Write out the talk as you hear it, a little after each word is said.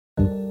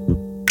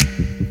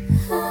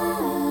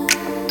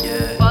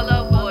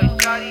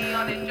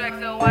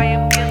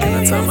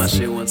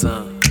one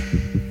time.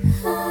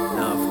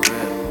 Nah, for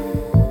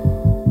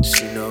real.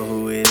 She know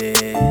who it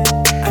is.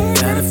 I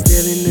got a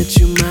feeling that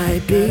you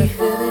might be.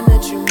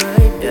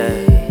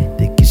 Yeah.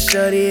 Think you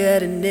shorty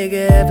had a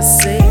nigga ever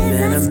seen?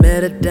 Man, I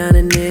met her down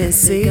in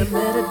NC.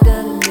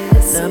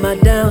 Love my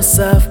down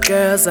south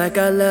girls like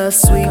I love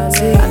sweet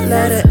tea. I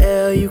let her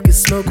L, you can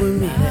smoke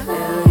with me.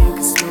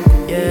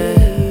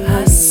 Yeah,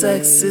 hot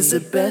sex is the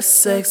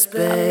best sex,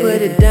 babe. I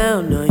put it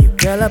down on you,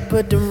 girl, I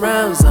put them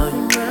rounds on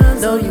you.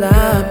 No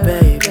lie,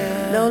 baby,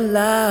 no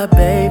lie,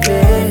 baby.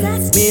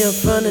 Me, I'm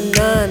from the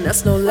 9,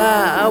 that's no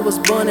lie. I was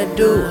born to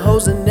do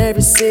hoes in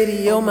every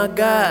city, oh my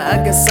God,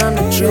 I guess I'm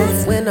the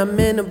truth. When I'm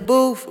in the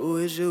booth, who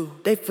is you?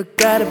 They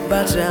forgot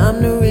about you,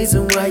 I'm the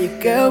reason why your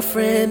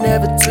girlfriend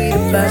never tweet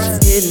about you.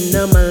 Hitting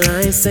on my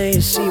line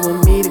saying she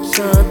want me to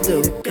come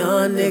through.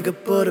 Young nigga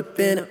put up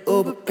in an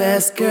Uber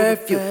past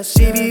curfew.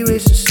 She be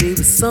wishing she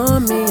was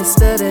on me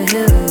instead of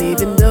him.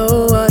 Even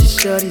though all these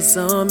shorties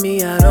on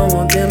me, I don't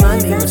want them, I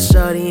need my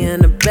shorty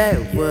in the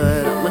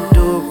backwood. I'ma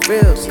do it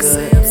real good. She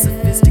say I'm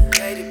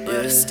sophisticated,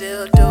 but I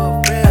still do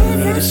it real. I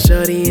need a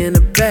shorty in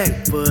the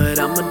backwood,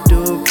 I'ma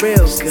do it real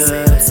good. She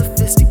say I'm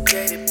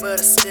sophisticated, but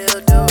I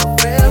still do it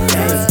real good.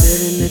 Got a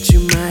feeling that you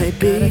might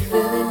be.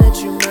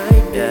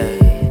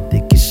 Yeah.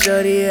 Think you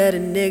shorty had a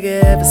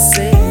nigga ever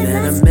seen?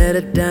 Man, I met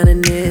her down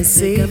in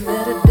NC.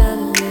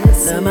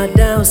 Love my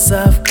down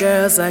south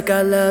girls like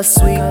I love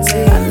sweet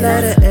tea. I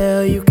let her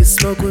L, you can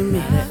smoke with me.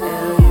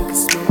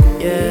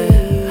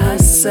 Yeah, hot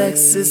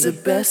sex is the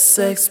best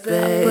sex,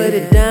 babe. I put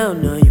it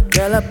down on you,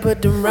 girl, I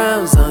put them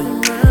rounds on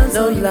you.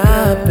 No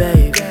lie,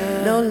 baby,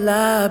 no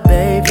lie,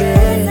 baby.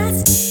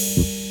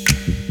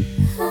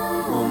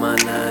 On my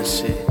 9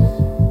 shit.